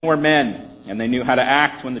were men, and they knew how to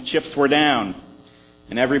act when the chips were down.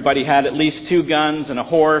 And everybody had at least 2 guns and a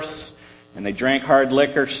horse, and they drank hard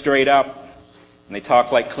liquor straight up, and they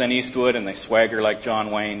talked like Clint Eastwood, and they swagger like John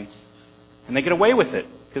Wayne. And they get away with it,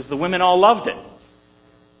 because the women all loved it.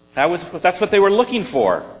 That's what they were looking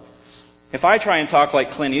for. If I try and talk like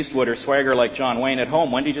Clint Eastwood or swagger like John Wayne at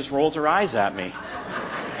home, Wendy just rolls her eyes at me.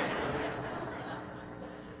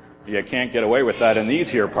 You can't get away with that in these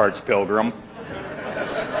here parts, Pilgrim.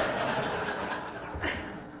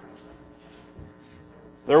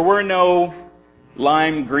 There were no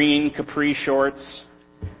lime green capri shorts.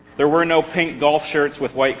 There were no pink golf shirts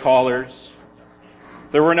with white collars.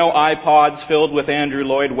 There were no iPods filled with Andrew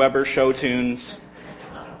Lloyd Webber show tunes.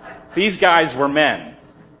 These guys were men.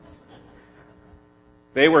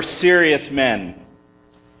 They were serious men.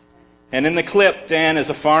 And in the clip, Dan is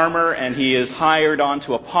a farmer, and he is hired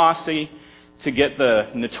onto a posse to get the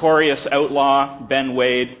notorious outlaw, Ben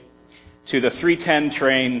Wade, to the 310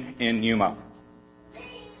 train in Yuma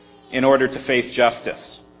in order to face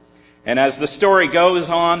justice. And as the story goes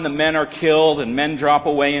on, the men are killed, and men drop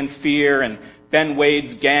away in fear, and Ben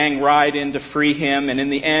Wade's gang ride in to free him, and in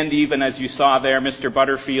the end, even as you saw there, Mr.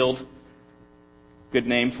 Butterfield, good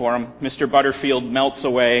name for him, Mr. Butterfield melts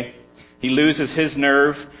away. He loses his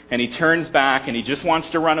nerve, and he turns back, and he just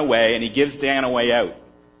wants to run away, and he gives Dan a way out.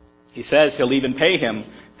 He says he'll even pay him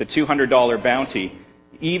the $200 bounty,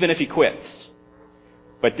 even if he quits.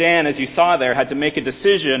 But Dan, as you saw there, had to make a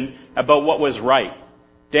decision about what was right.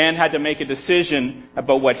 Dan had to make a decision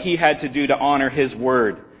about what he had to do to honor his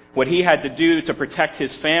word, what he had to do to protect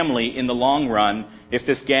his family in the long run if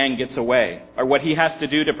this gang gets away, or what he has to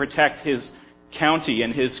do to protect his county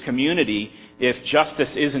and his community if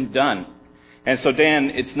justice isn't done. And so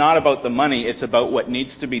Dan, it's not about the money, it's about what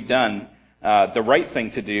needs to be done, the right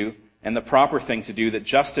thing to do and the proper thing to do, that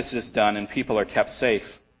justice is done and people are kept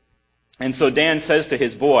safe. And so Dan says to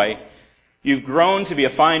his boy, "You've grown to be a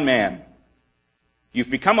fine man.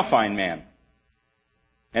 You've become a fine man."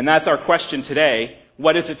 And that's our question today.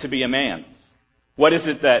 What is it to be a man? What is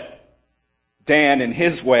it that Dan, in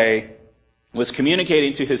his way, was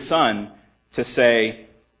communicating to his son to say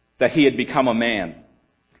that he had become a man?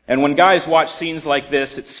 And when guys watch scenes like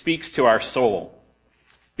this, it speaks to our soul,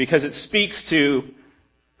 because it speaks to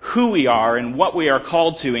who we are and what we are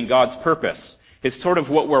called to in God's purpose. It's sort of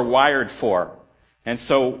what we're wired for. And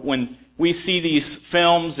so when we see these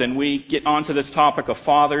films and we get onto this topic of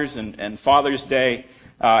fathers and Father's Day,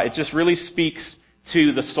 it just really speaks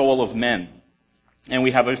to the soul of men. And we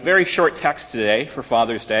have a very short text today for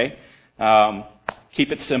Father's Day.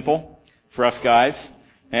 Keep it simple for us guys.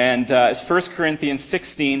 And it's 1 Corinthians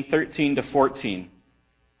 16, 13 to 14.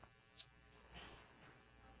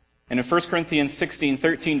 And in 1 Corinthians 16,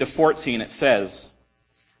 13 to 14, it says,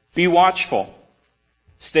 "Be watchful,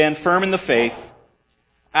 stand firm in the faith,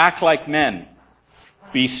 act like men,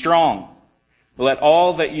 be strong. Let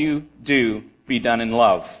all that you do be done in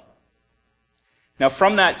love." Now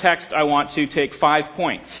from that text, I want to take 5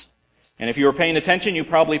 points. And if you were paying attention, you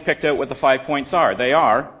probably picked out what the 5 points are. They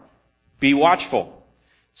are, be watchful,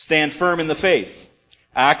 stand firm in the faith,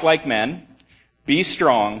 act like men, be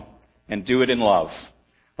strong, and do it in love.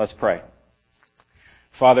 Let's pray.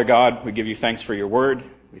 Father God, we give you thanks for your word.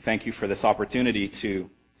 We thank you for this opportunity to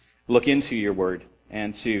look into your word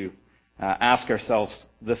and to ask ourselves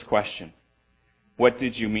this question. What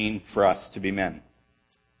did you mean for us to be men?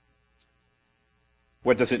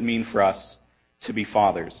 What does it mean for us to be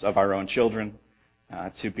fathers of our own children,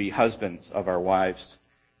 to be husbands of our wives,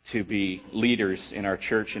 to be leaders in our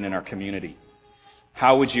church and in our community?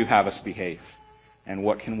 How would you have us behave? And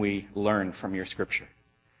what can we learn from your scripture?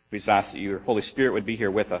 We just ask that your Holy Spirit would be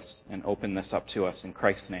here with us and open this up to us in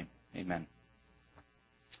Christ's name. Amen.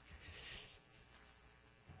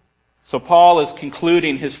 So Paul is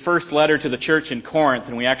concluding his first letter to the church in Corinth,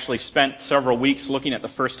 and we actually spent several weeks looking at the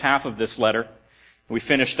first half of this letter. We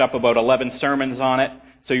finished up about 11 sermons on it.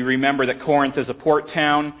 So you remember that Corinth is a port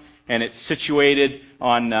town, and it's situated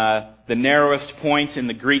on the narrowest point in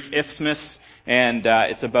the Greek isthmus, and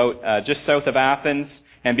it's about just south of Athens.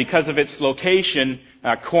 And because of its location,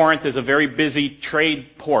 Corinth is a very busy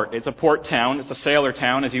trade port. It's a port town. It's a sailor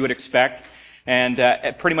town, as you would expect. And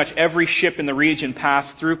pretty much every ship in the region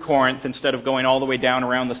passed through Corinth instead of going all the way down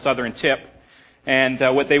around the southern tip. And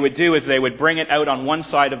what they would do is they would bring it out on one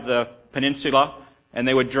side of the peninsula, and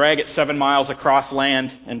they would drag it 7 miles across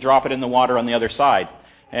land and drop it in the water on the other side.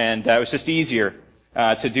 And it was just easier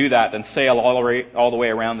to do that than sail all the way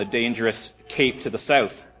around the dangerous cape to the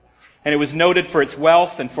south. And it was noted for its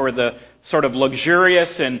wealth and for the sort of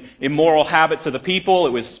luxurious and immoral habits of the people. It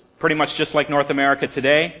was pretty much just like North America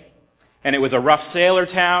today. And it was a rough sailor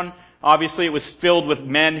town. Obviously, it was filled with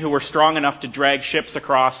men who were strong enough to drag ships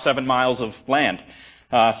across 7 miles of land.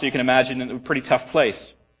 So you can imagine it was a pretty tough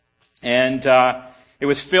place. And it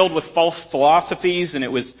was filled with false philosophies, and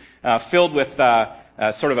it was filled with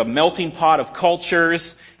sort of a melting pot of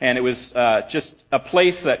cultures. And it was just a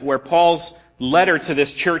place where Paul's letter to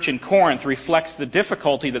this church in Corinth reflects the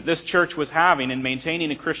difficulty that this church was having in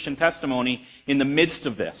maintaining a Christian testimony in the midst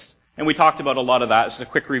of this. And we talked about a lot of that. Just a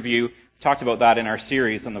quick review. We talked about that in our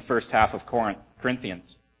series in the first half of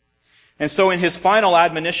Corinthians. And so in his final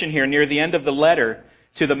admonition here, near the end of the letter,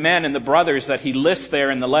 to the men and the brothers that he lists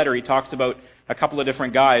there in the letter, he talks about a couple of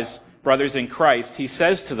different guys, brothers in Christ. He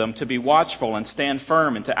says to them to be watchful and stand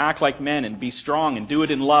firm and to act like men and be strong and do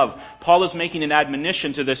it in love. Paul is making an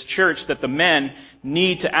admonition to this church that the men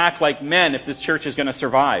need to act like men if this church is going to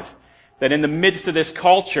survive. That in the midst of this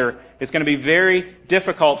culture, it's going to be very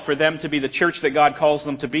difficult for them to be the church that God calls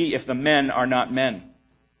them to be if the men are not men.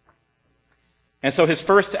 And so his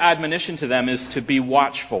first admonition to them is to be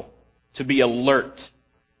watchful, to be alert.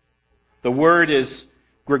 The word is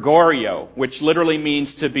Gregorio, which literally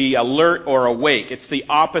means to be alert or awake. It's the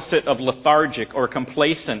opposite of lethargic or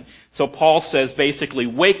complacent. So Paul says basically,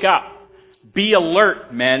 wake up, be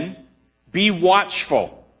alert, men, be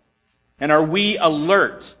watchful. And are we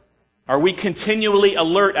alert? Are we continually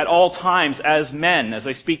alert at all times as men, as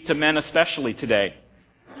I speak to men especially today?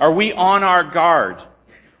 Are we on our guard?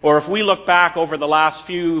 Or if we look back over the last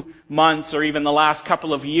few months or even the last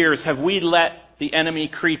couple of years, have we let the enemy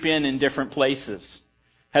creep in different places?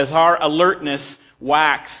 Has our alertness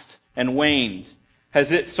waxed and waned?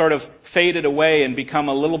 Has it sort of faded away and become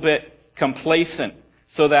a little bit complacent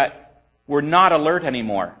so that we're not alert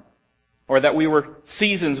anymore? Or that we were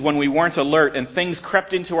seasons when we weren't alert and things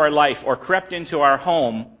crept into our life or crept into our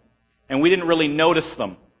home and we didn't really notice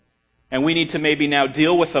them. And we need to maybe now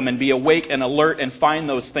deal with them and be awake and alert and find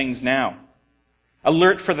those things now.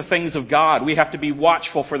 Alert for the things of God. We have to be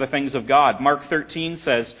watchful for the things of God. Mark 13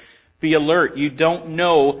 says, be alert. You don't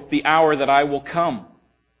know the hour that I will come.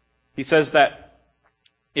 He says that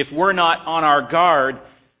if we're not on our guard,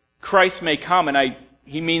 Christ may come. And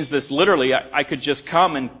he means this literally. I could just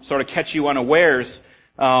come and sort of catch you unawares.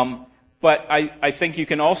 But I think you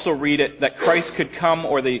can also read it that Christ could come,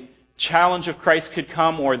 or the challenge of Christ could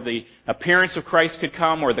come, or the appearance of Christ could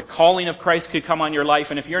come, or the calling of Christ could come on your life.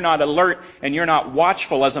 And if you're not alert and you're not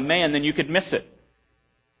watchful as a man, then you could miss it.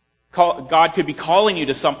 God could be calling you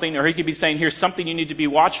to something, or he could be saying, here's something you need to be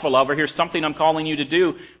watchful of, or here's something I'm calling you to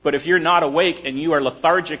do. But if you're not awake and you are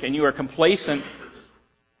lethargic and you are complacent,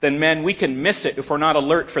 then men, we can miss it if we're not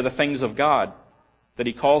alert for the things of God that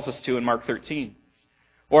he calls us to in Mark 13.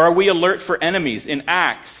 Or are we alert for enemies? In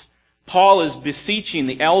Acts, Paul is beseeching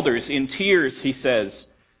the elders in tears, he says,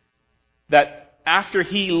 that after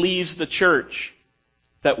he leaves the church,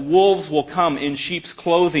 that wolves will come in sheep's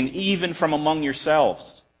clothing, even from among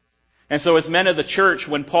yourselves. And so as men of the church,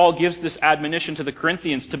 when Paul gives this admonition to the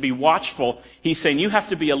Corinthians to be watchful, he's saying you have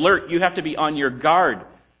to be alert, you have to be on your guard.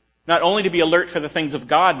 Not only to be alert for the things of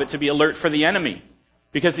God, but to be alert for the enemy.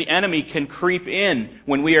 Because the enemy can creep in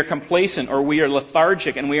when we are complacent or we are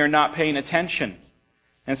lethargic and we are not paying attention.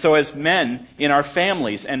 And so as men in our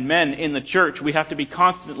families and men in the church, we have to be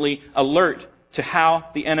constantly alert to how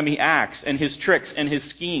the enemy acts and his tricks and his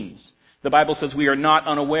schemes. The Bible says we are not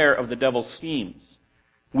unaware of the devil's schemes.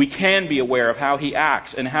 We can be aware of how he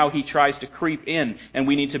acts and how he tries to creep in, and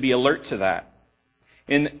we need to be alert to that.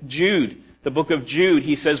 In Jude, the book of Jude,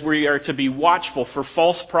 he says we are to be watchful for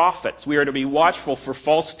false prophets. We are to be watchful for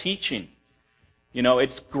false teaching. You know,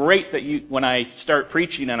 it's great that when I start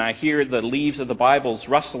preaching and I hear the leaves of the Bibles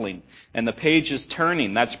rustling and the pages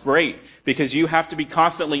turning, that's great, because you have to be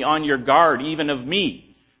constantly on your guard, even of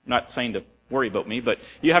me. I'm not saying to worry about me, but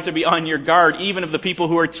you have to be on your guard, even of the people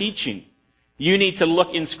who are teaching. You need to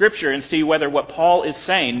look in Scripture and see whether what Paul is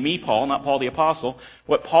saying, me, Paul, not Paul the Apostle,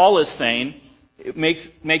 what Paul is saying, it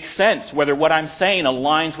makes sense, whether what I'm saying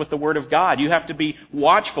aligns with the Word of God. You have to be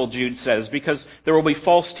watchful, Jude says, because there will be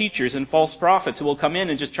false teachers and false prophets who will come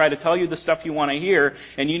in and just try to tell you the stuff you want to hear,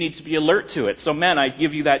 and you need to be alert to it. So men, I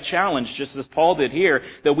give you that challenge, just as Paul did here,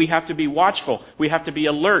 that we have to be watchful. We have to be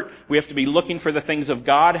alert. We have to be looking for the things of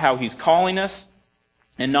God, how He's calling us,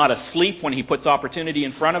 and not asleep when he puts opportunity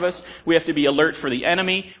in front of us. We have to be alert for the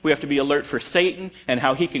enemy. We have to be alert for Satan and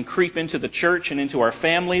how he can creep into the church and into our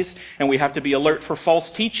families. And we have to be alert for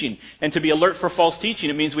false teaching. And to be alert for false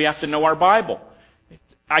teaching, it means we have to know our Bible.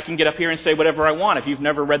 I can get up here and say whatever I want. If you've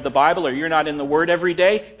never read the Bible or you're not in the Word every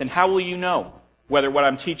day, then how will you know whether what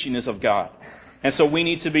I'm teaching is of God? And so we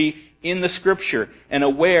need to be in the Scripture and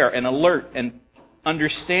aware and alert and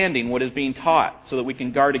understanding what is being taught so that we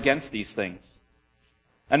can guard against these things.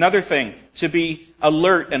 Another thing, to be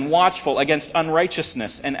alert and watchful against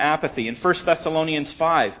unrighteousness and apathy. In 1 Thessalonians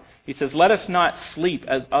 5, he says, let us not sleep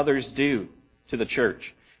as others do to the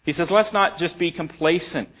church. He says, let's not just be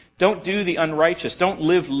complacent. Don't do the unrighteous. Don't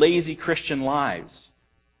live lazy Christian lives.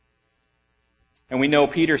 And we know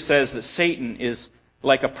Peter says that Satan is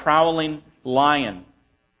like a prowling lion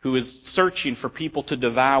who is searching for people to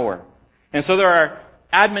devour. And so there are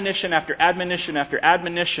admonition after admonition after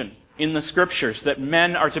admonition in the Scriptures that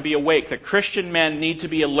men are to be awake, that Christian men need to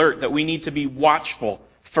be alert, that we need to be watchful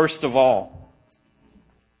first of all.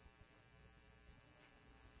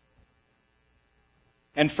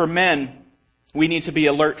 And for men, we need to be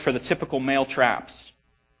alert for the typical male traps,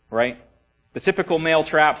 right? The typical male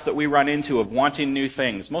traps that we run into of wanting new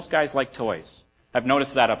things. Most guys like toys. I've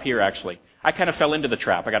noticed that up here, actually. I kind of fell into the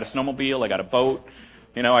trap. I got a snowmobile, I got a boat,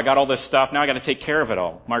 I got all this stuff. Now I got to take care of it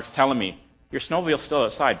all. Mark's telling me, your snowmobile's still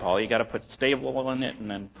outside, Paul. You got to put stable in it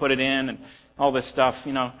and then put it in and all this stuff.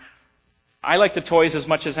 I like the toys as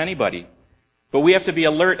much as anybody. But we have to be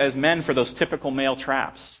alert as men for those typical male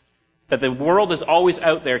traps. That the world is always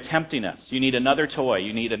out there tempting us. You need another toy.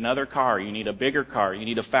 You need another car. You need a bigger car. You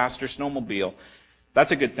need a faster snowmobile.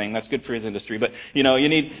 That's a good thing. That's good for his industry. But, you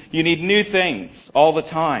need new things all the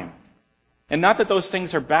time. And not that those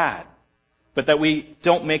things are bad, but that we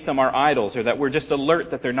don't make them our idols, or that we're just alert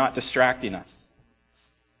that they're not distracting us.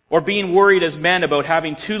 Or being worried as men about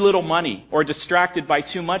having too little money, or distracted by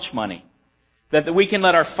too much money. That we can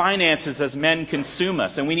let our finances as men consume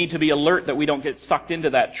us, and we need to be alert that we don't get sucked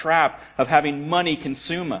into that trap of having money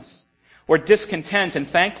consume us. Or discontent and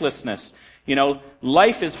thanklessness.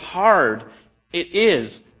 Life is hard. It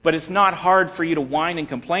is. But it's not hard for you to whine and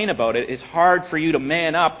complain about it. It's hard for you to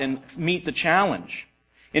man up and meet the challenge.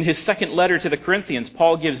 In his second letter to the Corinthians,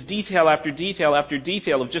 Paul gives detail after detail after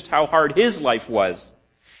detail of just how hard his life was.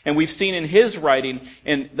 And we've seen in his writing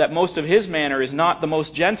that most of his manner is not the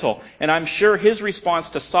most gentle. And I'm sure his response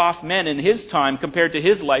to soft men in his time compared to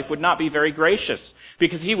his life would not be very gracious.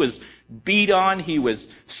 Because he was beat on, he was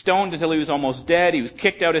stoned until he was almost dead, he was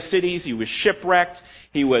kicked out of cities, he was shipwrecked,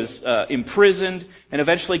 he was imprisoned, and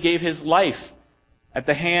eventually gave his life at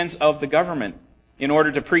the hands of the government in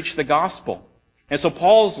order to preach the gospel. And so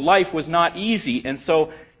Paul's life was not easy, and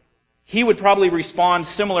so he would probably respond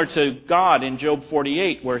similar to God in Job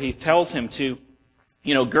 48, where he tells him to,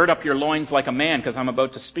 gird up your loins like a man, because I'm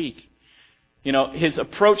about to speak. His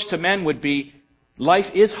approach to men would be,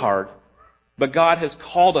 life is hard, but God has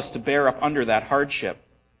called us to bear up under that hardship.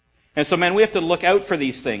 And so, men, we have to look out for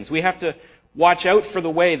these things. We have to watch out for the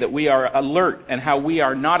way that we are alert and how we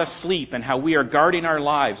are not asleep and how we are guarding our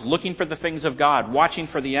lives, looking for the things of God, watching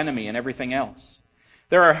for the enemy and everything else.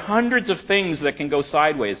 There are hundreds of things that can go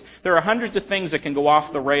sideways. There are hundreds of things that can go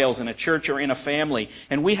off the rails in a church or in a family,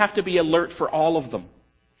 and we have to be alert for all of them.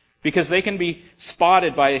 Because they can be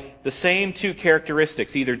spotted by the same two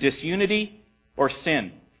characteristics, either disunity or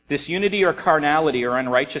sin. Disunity or carnality or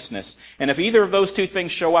unrighteousness. And if either of those two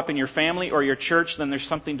things show up in your family or your church, then there's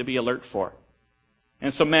something to be alert for.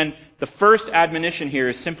 And so, men, the first admonition here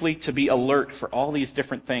is simply to be alert for all these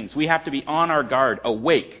different things. We have to be on our guard,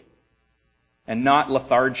 awake, and not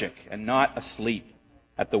lethargic, and not asleep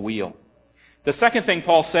at the wheel. The second thing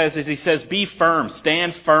Paul says is he says, be firm,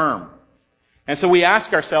 stand firm. And so we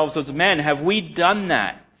ask ourselves as men, have we done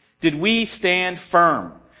that? Did we stand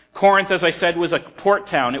firm? Corinth, as I said, was a port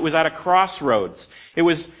town. It was at a crossroads. It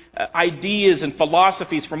was ideas and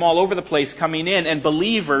philosophies from all over the place coming in, and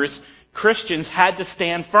believers, Christians, had to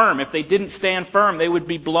stand firm. If they didn't stand firm, they would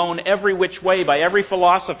be blown every which way by every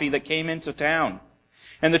philosophy that came into town.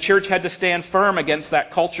 And the church had to stand firm against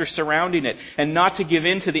that culture surrounding it and not to give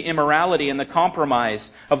in to the immorality and the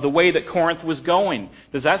compromise of the way that Corinth was going.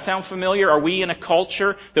 Does that sound familiar? Are we in a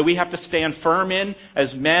culture that we have to stand firm in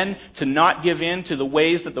as men to not give in to the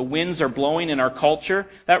ways that the winds are blowing in our culture?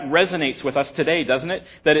 That resonates with us today, doesn't it?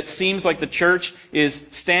 That it seems like the church is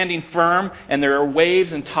standing firm and there are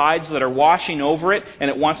waves and tides that are washing over it, and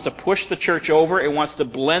it wants to push the church over. It wants to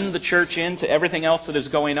blend the church into everything else that is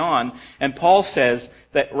going on. And Paul says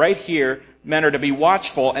that right here, men are to be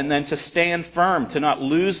watchful and then to stand firm, to not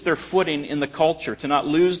lose their footing in the culture, to not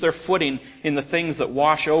lose their footing in the things that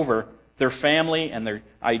wash over their family and their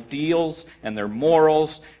ideals and their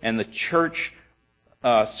morals and the church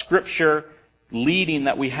scripture leading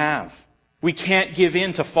that we have. We can't give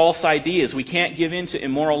in to false ideas. We can't give in to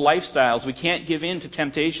immoral lifestyles. We can't give in to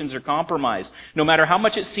temptations or compromise. No matter how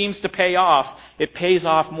much it seems to pay off, it pays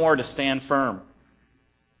off more to stand firm.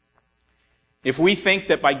 If we think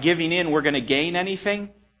that by giving in we're going to gain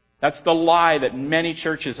anything, That's the lie that many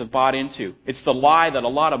churches have bought into. It's the lie that a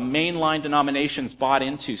lot of mainline denominations bought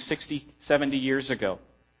into 60, 70 years ago.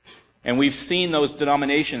 And we've seen those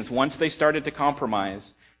denominations, once they started to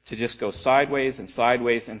compromise, to just go sideways and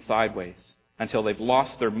sideways and sideways until they've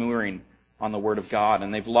lost their mooring on the Word of God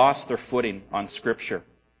and they've lost their footing on Scripture.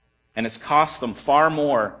 And it's cost them far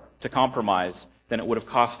more to compromise than it would have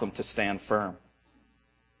cost them to stand firm.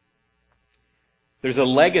 There's a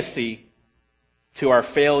legacy to our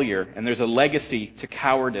failure, and there's a legacy to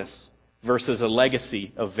cowardice versus a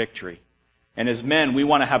legacy of victory. And as men, we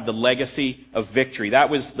want to have the legacy of victory. That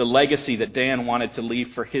was the legacy that Dan wanted to leave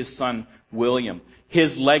for his son, William.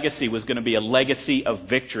 His legacy was going to be a legacy of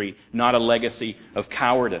victory, not a legacy of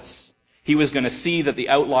cowardice. He was going to see that the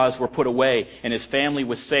outlaws were put away, and his family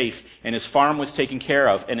was safe, and his farm was taken care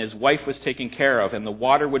of, and his wife was taken care of, and the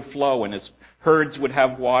water would flow, and his herds would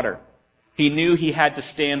have water. He knew he had to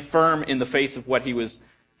stand firm in the face of what he was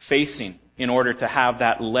facing in order to have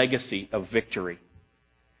that legacy of victory.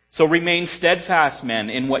 So remain steadfast, men,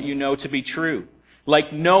 in what you know to be true.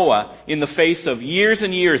 Like Noah, in the face of years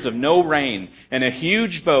and years of no rain and a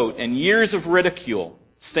huge boat and years of ridicule,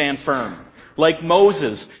 stand firm. Like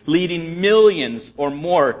Moses, leading a million or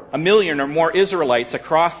more Israelites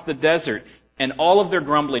across the desert, and all of their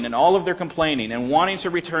grumbling and all of their complaining and wanting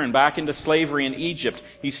to return back into slavery in Egypt,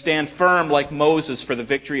 you stand firm like Moses for the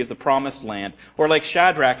victory of the promised land. Or like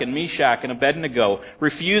Shadrach and Meshach and Abednego,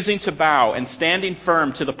 refusing to bow and standing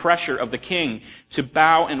firm to the pressure of the king to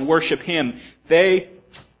bow and worship him. They,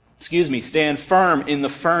 stand firm in the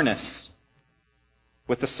furnace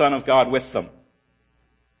with the Son of God with them.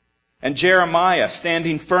 And Jeremiah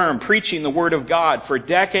standing firm, preaching the Word of God for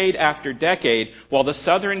decade after decade, while the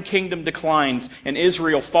southern kingdom declines and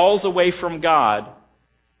Israel falls away from God.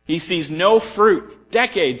 He sees no fruit,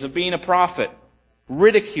 decades of being a prophet,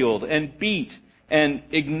 ridiculed and beat and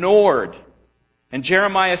ignored. And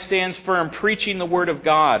Jeremiah stands firm, preaching the Word of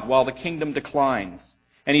God while the kingdom declines.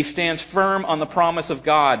 And he stands firm on the promise of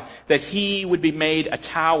God that he would be made a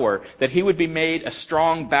tower, that he would be made a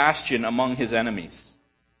strong bastion among his enemies.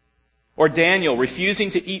 Or Daniel,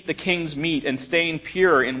 refusing to eat the king's meat and staying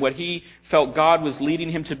pure in what he felt God was leading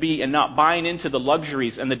him to be and not buying into the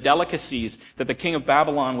luxuries and the delicacies that the king of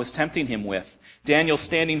Babylon was tempting him with. Daniel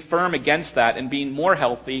standing firm against that and being more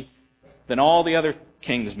healthy than all the other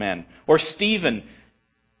king's men. Or Stephen,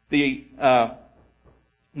 the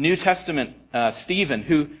New Testament Stephen,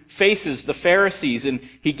 who faces the Pharisees, and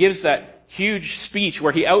he gives that huge speech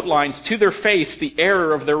where he outlines to their face the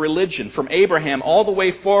error of their religion from Abraham all the way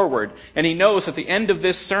forward. And he knows at the end of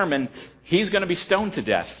this sermon, he's going to be stoned to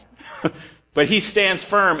death. But he stands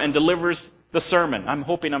firm and delivers the sermon. I'm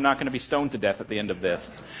hoping I'm not going to be stoned to death at the end of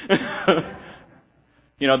this.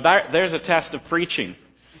 There's a test of preaching,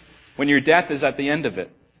 when your death is at the end of it.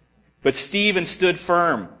 But Stephen stood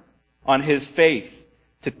firm on his faith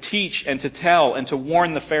to teach and to tell and to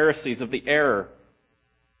warn the Pharisees of the error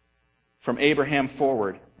from Abraham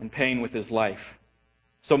forward and paying with his life.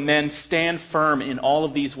 So men, stand firm in all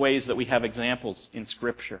of these ways that we have examples in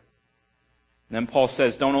Scripture. And then Paul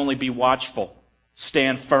says, don't only be watchful,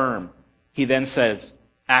 stand firm. He then says,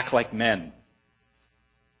 act like men.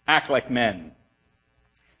 Act like men.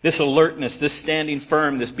 This alertness, this standing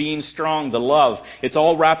firm, this being strong, the love, it's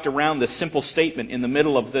all wrapped around this simple statement in the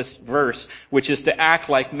middle of this verse, which is to act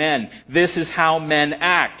like men. This is how men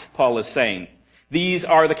act, Paul is saying. These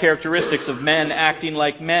are the characteristics of men acting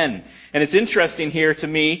like men. And it's interesting here to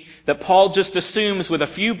me that Paul just assumes with a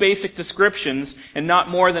few basic descriptions and not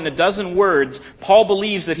more than a dozen words, Paul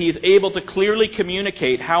believes that he is able to clearly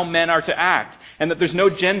communicate how men are to act and that there's no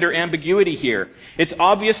gender ambiguity here. It's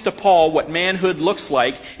obvious to Paul what manhood looks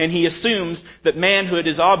like, and he assumes that manhood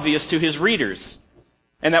is obvious to his readers.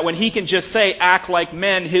 And that when he can just say, act like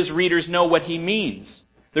men, his readers know what he means.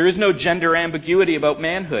 There is no gender ambiguity about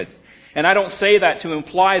manhood. And I don't say that to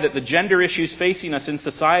imply that the gender issues facing us in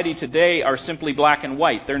society today are simply black and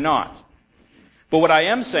white. They're not. But what I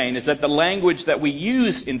am saying is that the language that we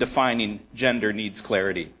use in defining gender needs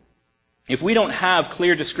clarity. If we don't have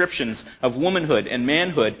clear descriptions of womanhood and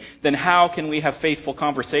manhood, then how can we have faithful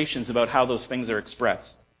conversations about how those things are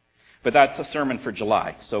expressed? But that's a sermon for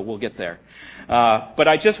July, so we'll get there. But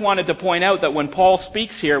I just wanted to point out that when Paul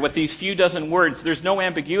speaks here with these few dozen words, there's no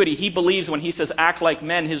ambiguity. He believes when he says act like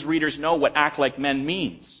men, his readers know what act like men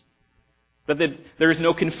means. But that there is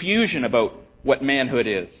no confusion about what manhood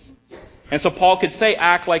is. And so Paul could say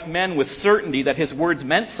act like men with certainty that his words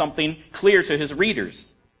meant something clear to his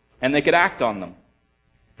readers, and they could act on them.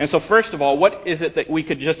 And so first of all, what is it that we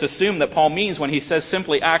could just assume that Paul means when he says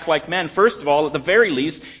simply act like men? First of all, at the very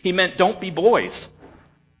least, he meant don't be boys.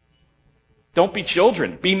 Don't be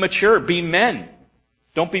children. Be mature. Be men.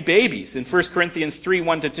 Don't be babies. In 1 Corinthians 3,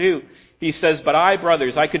 1-2, he says, "But I,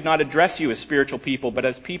 brothers, I could not address you as spiritual people, but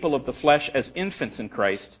as people of the flesh, as infants in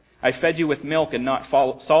Christ. I fed you with milk and not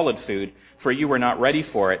solid food, for you were not ready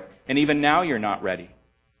for it, and even now you're not ready."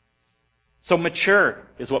 So mature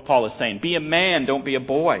is what Paul is saying. Be a man, don't be a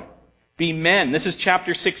boy. Be men. This is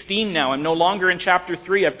chapter 16 now. I'm no longer in chapter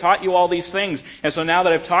 3. I've taught you all these things. And so now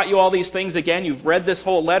that I've taught you all these things again, you've read this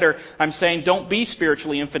whole letter, I'm saying don't be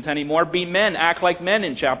spiritually infant anymore. Be men. Act like men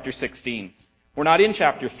in chapter 16. We're not in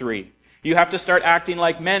chapter 3. You have to start acting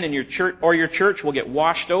like men in your church, or your church will get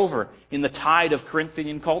washed over in the tide of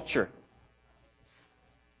Corinthian culture.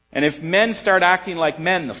 And if men start acting like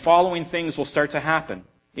men, the following things will start to happen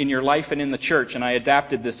in your life and in the church. And I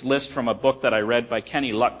adapted this list from a book that I read by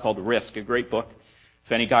Kenny Luck called Risk, a great book.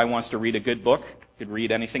 If any guy wants to read a good book, you could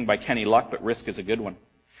read anything by Kenny Luck, but Risk is a good one.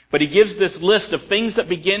 But he gives this list of things that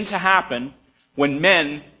begin to happen when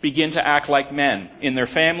men begin to act like men in their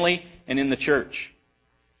family and in the church.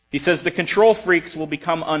 He says the control freaks will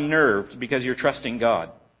become unnerved because you're trusting God.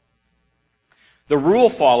 The rule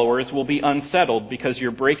followers will be unsettled because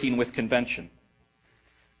you're breaking with convention.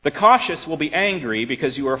 The cautious will be angry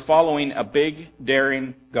because you are following a big,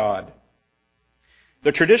 daring God.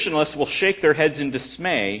 The traditionalists will shake their heads in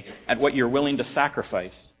dismay at what you're willing to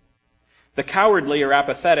sacrifice. The cowardly or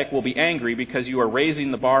apathetic will be angry because you are raising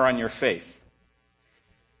the bar on your faith.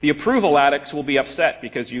 The approval addicts will be upset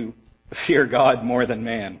because you fear God more than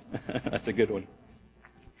man. That's a good one.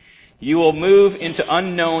 You will move into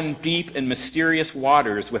unknown, deep, and mysterious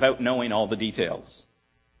waters without knowing all the details.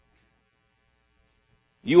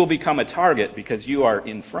 You will become a target because you are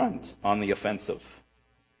in front on the offensive.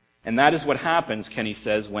 And that is what happens, Kenny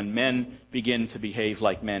says, when men begin to behave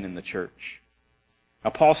like men in the church.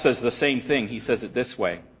 Now, Paul says the same thing. He says it this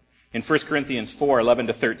way. In 1 Corinthians 4,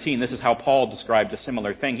 11-13, this is how Paul described a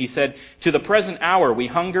similar thing. He said, "To the present hour we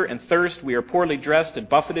hunger and thirst, we are poorly dressed and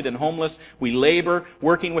buffeted and homeless, we labor,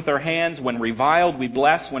 working with our hands, when reviled we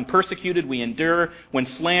bless, when persecuted we endure, when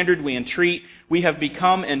slandered we entreat. We have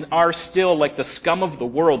become and are still like the scum of the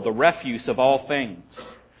world, the refuse of all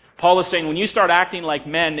things." Paul is saying when you start acting like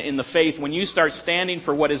men in the faith, when you start standing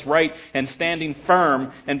for what is right and standing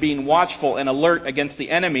firm and being watchful and alert against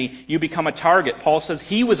the enemy, you become a target. Paul says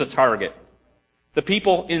he was a target. The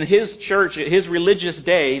people in his church, his religious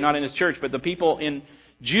day, not in his church, but the people in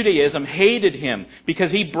Judaism hated him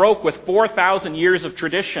because he broke with 4,000 years of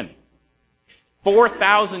tradition.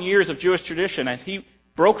 4,000 years of Jewish tradition, and he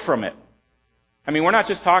broke from it. I mean, we're not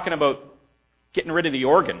just talking about getting rid of the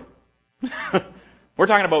organ. We're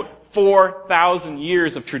talking about 4,000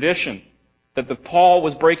 years of tradition that Paul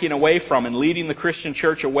was breaking away from and leading the Christian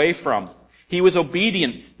church away from. He was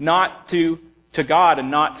obedient not to God and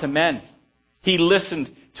not to men. He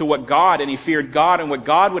listened to what God, and he feared God and what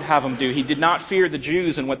God would have him do. He did not fear the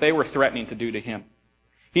Jews and what they were threatening to do to him.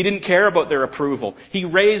 He didn't care about their approval. He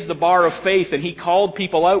raised the bar of faith, and he called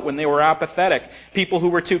people out when they were apathetic, people who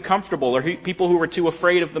were too comfortable, or people who were too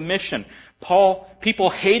afraid of the mission. People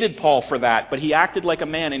hated Paul for that, but he acted like a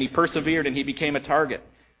man, and he persevered, and he became a target.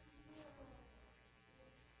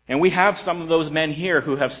 And we have some of those men here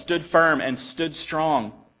who have stood firm and stood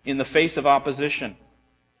strong in the face of opposition,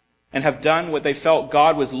 and have done what they felt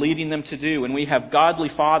God was leading them to do. And we have godly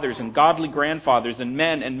fathers and godly grandfathers and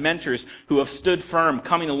men and mentors who have stood firm,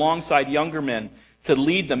 coming alongside younger men to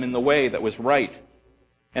lead them in the way that was right.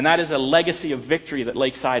 And that is a legacy of victory that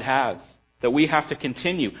Lakeside has, that we have to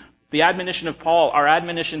continue. The admonition of Paul, our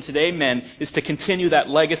admonition today, men, is to continue that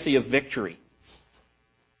legacy of victory.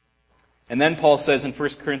 And then Paul says in 1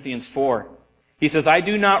 Corinthians 4, he says, "I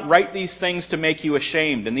do not write these things to make you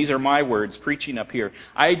ashamed." And these are my words preaching up here.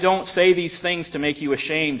 "I don't say these things to make you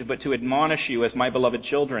ashamed, but to admonish you as my beloved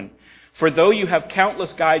children. For though you have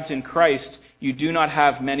countless guides in Christ, you do not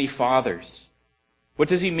have many fathers." What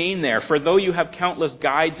does he mean there? For though you have countless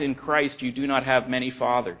guides in Christ, you do not have many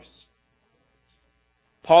fathers.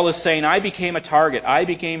 Paul is saying, I became a target. I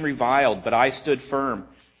became reviled, but I stood firm.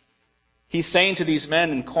 He's saying to these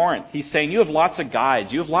men in Corinth, he's saying, you have lots of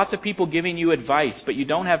guides. You have lots of people giving you advice, but you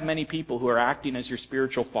don't have many people who are acting as your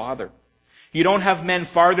spiritual father. You don't have men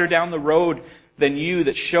farther down the road than you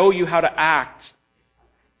that show you how to act.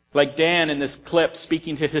 Like Dan in this clip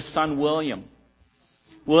speaking to his son William.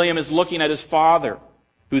 William is looking at his father,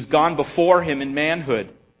 who's gone before him in manhood.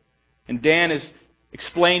 And Dan is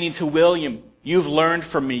explaining to William, you've learned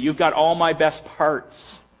from me. You've got all my best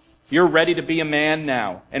parts. You're ready to be a man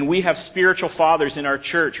now. And we have spiritual fathers in our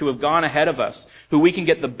church who have gone ahead of us, who we can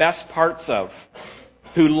get the best parts of,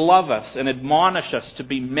 who love us and admonish us to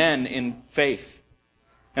be men in faith.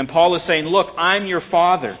 And Paul is saying, look, I'm your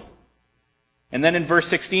father. And then in verse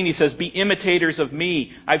 16 he says, be imitators of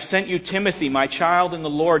me. I've sent you Timothy, my child in the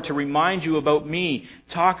Lord, to remind you about me.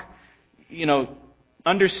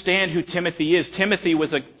 Understand who Timothy is. Timothy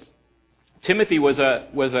was a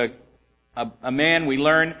man, we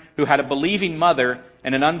learn, who had a believing mother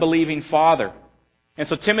and an unbelieving father. And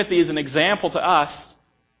so Timothy is an example to us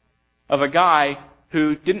of a guy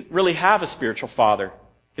who didn't really have a spiritual father.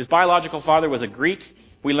 His biological father was a Greek.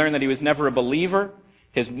 We learn that he was never a believer.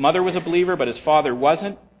 His mother was a believer, but his father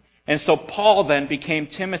wasn't. And so Paul then became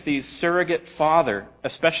Timothy's surrogate father,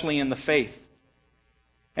 especially in the faith.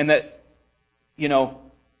 And that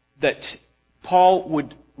Paul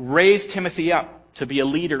would raise Timothy up to be a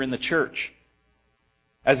leader in the church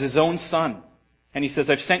as his own son. And he says,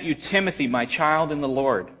 I've sent you Timothy, my child in the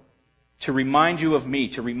Lord, to remind you of me,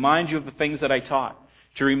 to remind you of the things that I taught,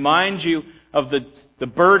 to remind you of the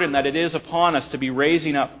burden that it is upon us to be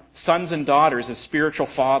raising up sons and daughters as spiritual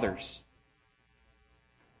fathers.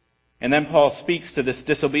 And then Paul speaks to this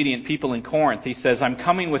disobedient people in Corinth. He says, I'm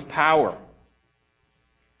coming with power.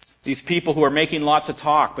 These people who are making lots of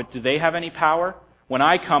talk, but do they have any power? When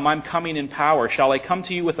I come, I'm coming in power. Shall I come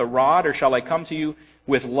to you with a rod, or shall I come to you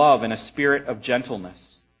with love and a spirit of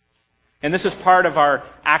gentleness? And this is part of our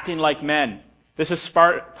acting like men. This is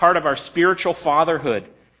part of our spiritual fatherhood.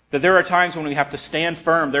 That there are times when we have to stand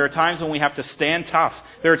firm. There are times when we have to stand tough.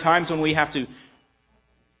 There are times when we have to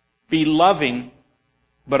be loving,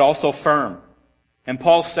 but also firm. And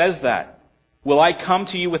Paul says that. Will I come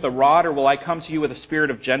to you with a rod, or will I come to you with a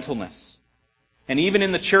spirit of gentleness? And even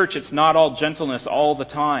in the church, it's not all gentleness all the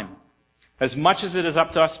time. As much as it is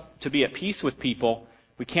up to us to be at peace with people,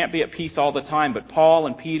 we can't be at peace all the time. But Paul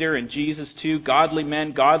and Peter and Jesus too, godly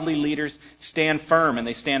men, godly leaders, stand firm, and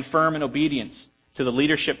they stand firm in obedience to the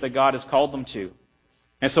leadership that God has called them to.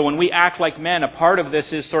 And so when we act like men, a part of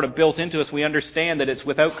this is sort of built into us. We understand that it's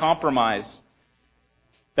without compromise,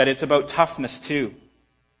 that it's about toughness too.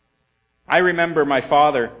 I remember my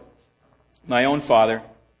father, my own father.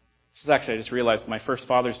 This is actually, I just realized, my first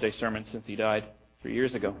Father's Day sermon since he died 3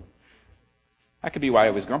 years ago. That could be why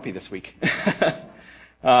I was grumpy this week.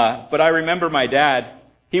 But I remember my dad.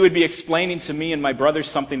 He would be explaining to me and my brothers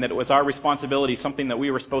something that it was our responsibility, something that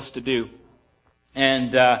we were supposed to do.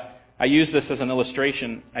 And I use this as an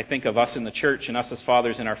illustration, I think, of us in the church and us as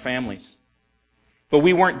fathers in our families. But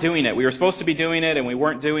we weren't doing it. We were supposed to be doing it, and we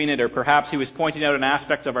weren't doing it, or perhaps he was pointing out an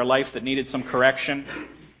aspect of our life that needed some correction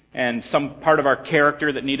and some part of our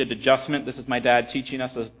character that needed adjustment. This is my dad teaching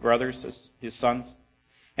us as brothers, as his sons.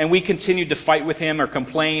 And we continued to fight with him or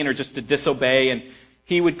complain or just to disobey, and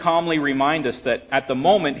he would calmly remind us that at the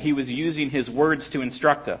moment he was using his words to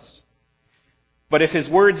instruct us. But if his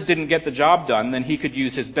words didn't get the job done, then he could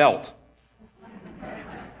use his belt.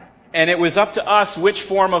 And it was up to us which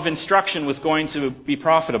form of instruction was going to be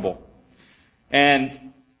profitable.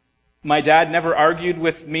 And my dad never argued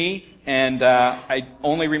with me, and I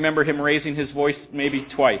only remember him raising his voice maybe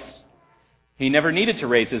twice. He never needed to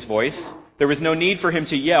raise his voice. There was no need for him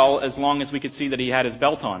to yell as long as we could see that he had his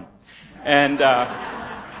belt on. And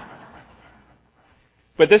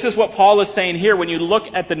but this is what Paul is saying here. When you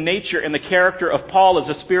look at the nature and the character of Paul as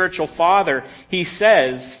a spiritual father, he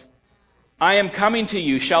says, I am coming to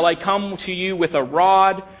you. Shall I come to you with a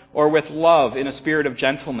rod or with love in a spirit of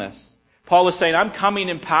gentleness? Paul is saying, I'm coming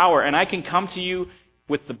in power, and I can come to you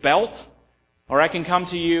with the belt, or I can come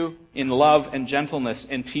to you in love and gentleness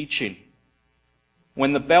and teaching.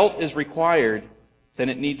 When the belt is required, then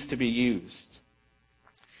it needs to be used.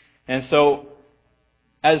 And so,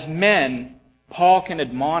 as men, Paul can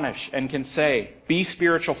admonish and can say, be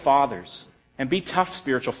spiritual fathers, and be tough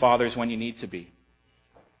spiritual fathers when you need to be.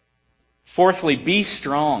 Fourthly, be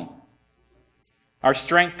strong. Our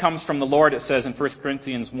strength comes from the Lord, it says in 1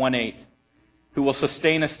 Corinthians 1:8, who will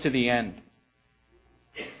sustain us to the end.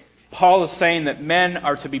 Paul is saying that men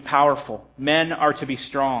are to be powerful. Men are to be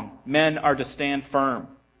strong. Men are to stand firm.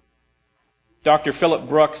 Dr. Philip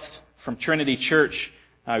Brooks from Trinity Church,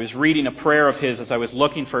 I was reading a prayer of his as I was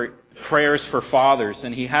looking for prayers for fathers,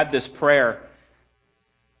 and he had this prayer.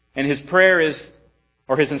 And his prayer is,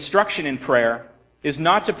 or his instruction in prayer, is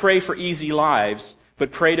not to pray for easy lives,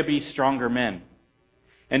 but pray to be stronger men.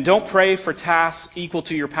 And don't pray for tasks equal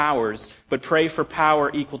to your powers, but pray for power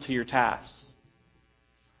equal to your tasks.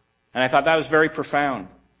 And I thought that was very profound.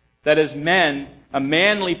 That as men, a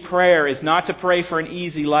manly prayer is not to pray for an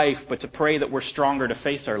easy life, but to pray that we're stronger to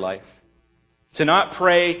face our life. To not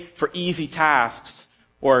pray for easy tasks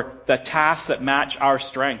or the tasks that match our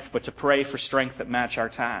strength, but to pray for strength that match our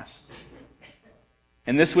tasks.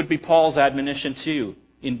 And this would be Paul's admonition too,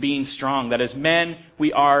 in being strong, that as men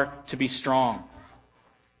we are to be strong.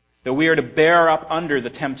 That we are to bear up under the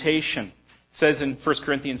temptation says in 1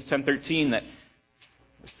 Corinthians 10:13 that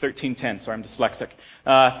 13:10. Sorry, I'm dyslexic.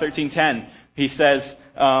 13:10. He says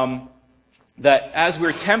that as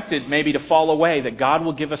we're tempted maybe to fall away, that God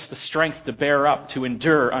will give us the strength to bear up, to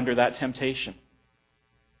endure under that temptation.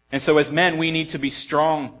 And so as men, we need to be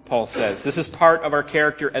strong, Paul says. This is part of our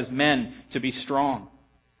character as men, to be strong.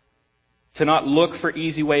 To not look for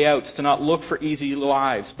easy way outs, to not look for easy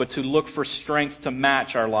lives, but to look for strength to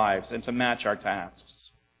match our lives and to match our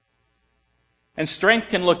tasks. And strength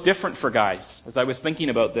can look different for guys, as I was thinking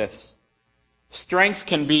about this. Strength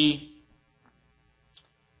can be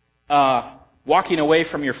walking away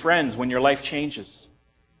from your friends when your life changes.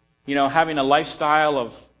 Having a lifestyle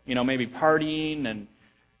of, maybe partying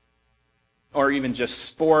or even just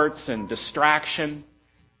sports and distraction.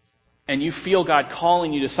 And you feel God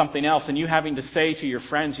calling you to something else, and you having to say to your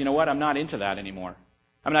friends, you know what, I'm not into that anymore.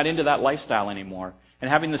 I'm not into that lifestyle anymore. And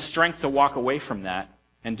having the strength to walk away from that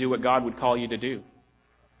and do what God would call you to do.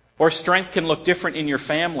 Or strength can look different in your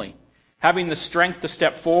family. Having the strength to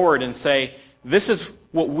step forward and say, this is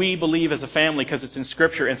what we believe as a family because it's in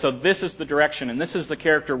Scripture, and so this is the direction, and this is the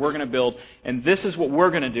character we're going to build, and this is what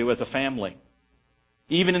we're going to do as a family.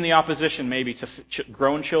 Even in the opposition maybe to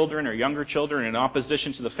grown children or younger children, in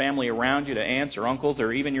opposition to the family around you, to aunts or uncles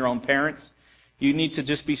or even your own parents, you need to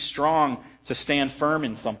just be strong to stand firm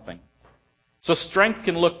in something. So strength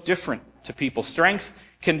can look different to people. Strength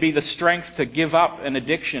can be the strength to give up an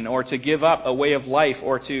addiction or to give up a way of life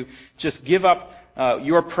or to just give up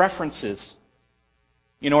your preferences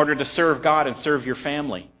in order to serve God and serve your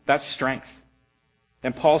family. That's strength.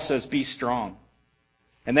 And Paul says, be strong.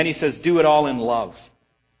 And then he says, do it all in love.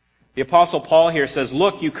 The Apostle Paul here says,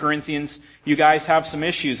 look, you Corinthians, you guys have some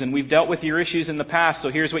issues, and we've dealt with your issues in the past, so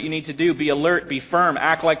here's what you need to do. Be alert, be firm,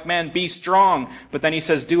 act like men, be strong. But then he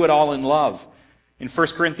says, do it all in love. In 1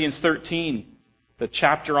 Corinthians 13, the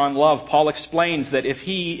chapter on love, Paul explains that if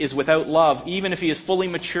he is without love, even if he is fully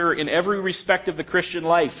mature in every respect of the Christian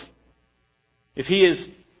life, if he is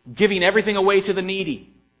giving everything away to the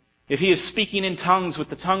needy, if he is speaking in tongues with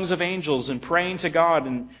the tongues of angels and praying to God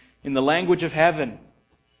in the language of heaven,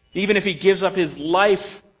 even if he gives up his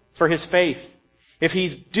life for his faith, if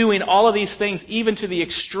he's doing all of these things, even to the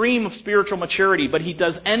extreme of spiritual maturity, but he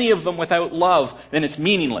does any of them without love, then it's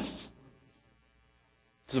meaningless.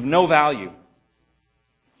 It's of no value.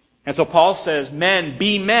 And so Paul says, men,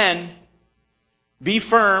 be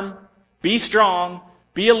firm, be strong,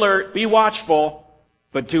 be alert, be watchful,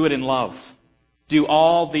 but do it in love. Do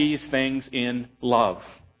all these things in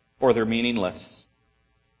love, or they're meaningless.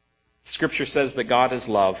 Scripture says that God is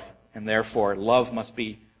love, and therefore love must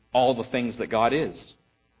be all the things that God is.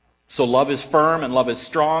 So love is firm, and love is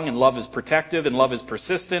strong, and love is protective, and love is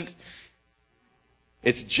persistent.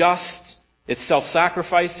 It's just, it's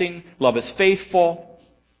self-sacrificing, love is faithful.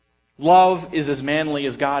 Love is as manly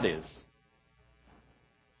as God is.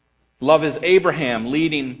 Love is Abraham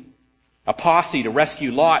leading a posse to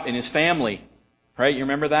rescue Lot and his family. Right? You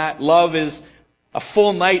remember that? Love is a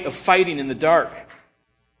full night of fighting in the dark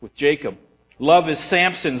with Jacob. Love is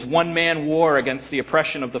Samson's one-man war against the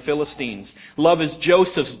oppression of the Philistines. Love is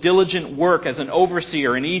Joseph's diligent work as an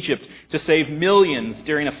overseer in Egypt to save millions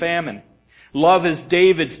during a famine. Love is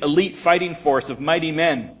David's elite fighting force of mighty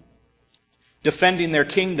men defending their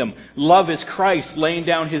kingdom. Love is Christ laying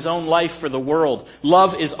down his own life for the world.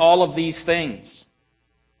 Love is all of these things.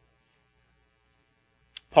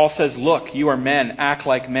 Paul says, look, you are men, act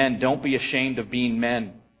like men, don't be ashamed of being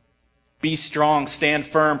men. Be strong, stand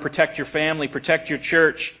firm, protect your family, protect your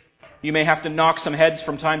church. You may have to knock some heads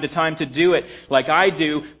from time to time to do it, like I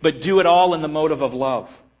do, but do it all in the motive of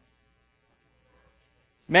love.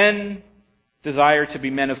 Men desire to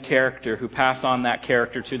be men of character who pass on that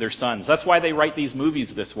character to their sons. That's why they write these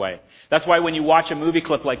movies this way. That's why when you watch a movie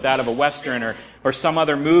clip like that of a Western or some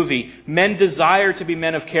other movie, men desire to be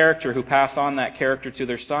men of character who pass on that character to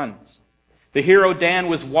their sons. The hero Dan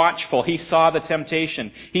was watchful. He saw the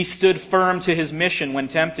temptation. He stood firm to his mission when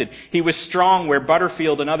tempted. He was strong where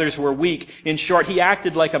Butterfield and others were weak. In short, he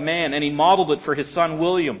acted like a man, and he modeled it for his son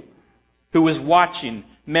William, who was watching.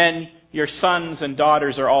 Men, your sons and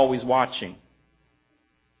daughters are always watching.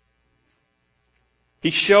 He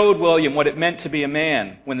showed William what it meant to be a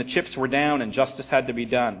man when the chips were down and justice had to be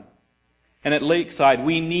done. And at Lakeside,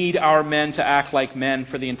 we need our men to act like men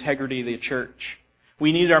for the integrity of the church.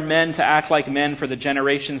 We need our men to act like men for the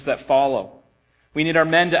generations that follow. We need our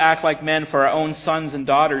men to act like men for our own sons and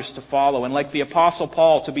daughters to follow. And like the Apostle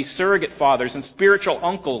Paul, to be surrogate fathers and spiritual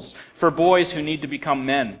uncles for boys who need to become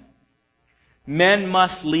men. Men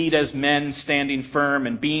must lead as men, standing firm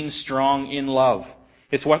and being strong in love.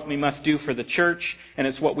 It's what we must do for the church, and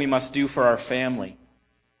it's what we must do for our family.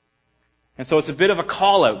 And so it's a bit of a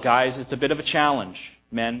call out, guys. It's a bit of a challenge,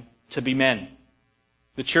 men, to be men.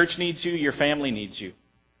 The church needs you. Your family needs you.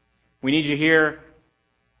 We need you here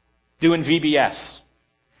doing VBS.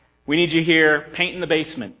 We need you here painting the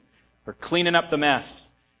basement or cleaning up the mess.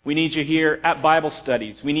 We need you here at Bible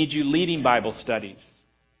studies. We need you leading Bible studies.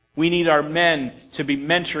 We need our men to be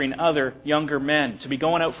mentoring other younger men, to be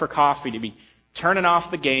going out for coffee, to be turning off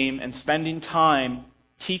the game and spending time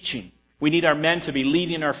teaching. We need our men to be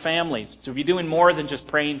leading our families, to be doing more than just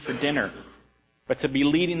praying for dinner, but to be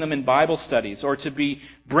leading them in Bible studies or to be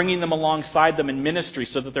bringing them alongside them in ministry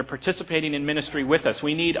so that they're participating in ministry with us.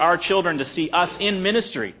 We need our children to see us in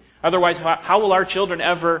ministry. Otherwise, how will our children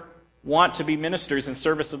ever want to be ministers in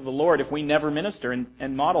service of the Lord if we never minister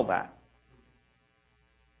and model that?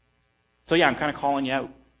 So yeah, I'm kind of calling you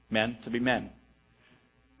out, men, to be men.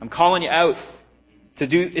 I'm calling you out to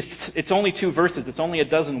do, it's only 2 verses, it's only a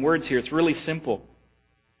dozen words here, it's really simple.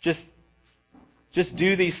 Just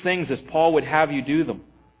do these things as Paul would have you do them.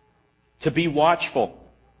 To be watchful,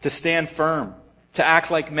 to stand firm, to act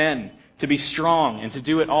like men, to be strong, and to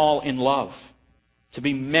do it all in love. To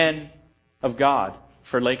be men of God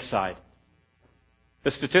for Lakeside. The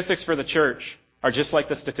statistics for the church are just like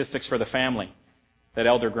the statistics for the family that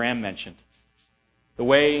Elder Graham mentioned. The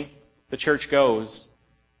way the church goes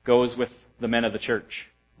with the men of the church.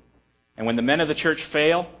 And when the men of the church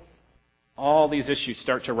fail, all these issues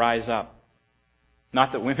start to rise up.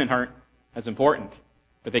 Not that women aren't as important,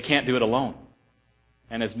 but they can't do it alone.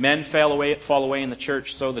 And as men fall away in the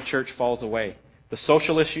church, so the church falls away.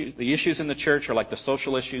 The issues in the church are like the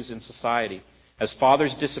social issues in society. As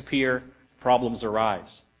fathers disappear, problems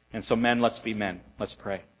arise. And so men, let's be men. Let's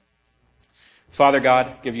pray. Father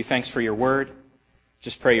God, give you thanks for your word.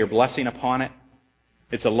 Just pray your blessing upon it.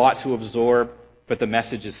 It's a lot to absorb, but the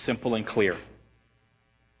message is simple and clear.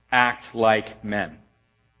 Act like men.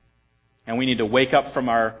 And we need to wake up from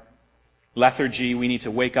our lethargy. We need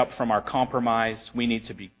to wake up from our compromise. We need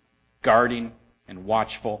to be guarding and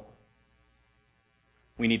watchful.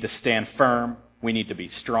 We need to stand firm. We need to be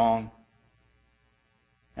strong.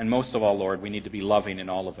 And most of all, Lord, we need to be loving in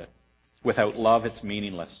all of it. Without love, it's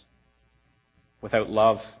meaningless. Without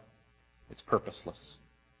love, it's purposeless.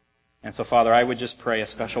 And so, Father, I would just pray a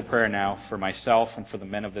special prayer now for myself and for the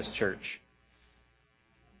men of this church.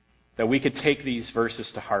 That we could take these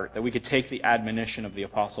verses to heart. That we could take the admonition of the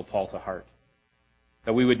Apostle Paul to heart.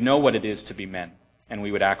 That we would know what it is to be men, and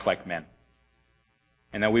we would act like men.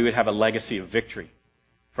 And that we would have a legacy of victory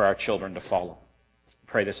for our children to follow. I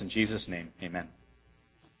pray this in Jesus' name. Amen.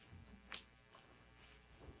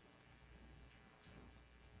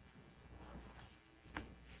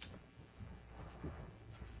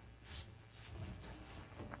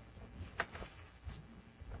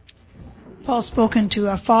 Paul's spoken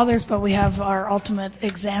to fathers, but we have our ultimate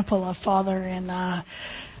example of father in our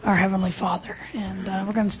Heavenly Father. And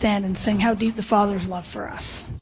we're going to stand and sing How Deep the Father's Love for Us.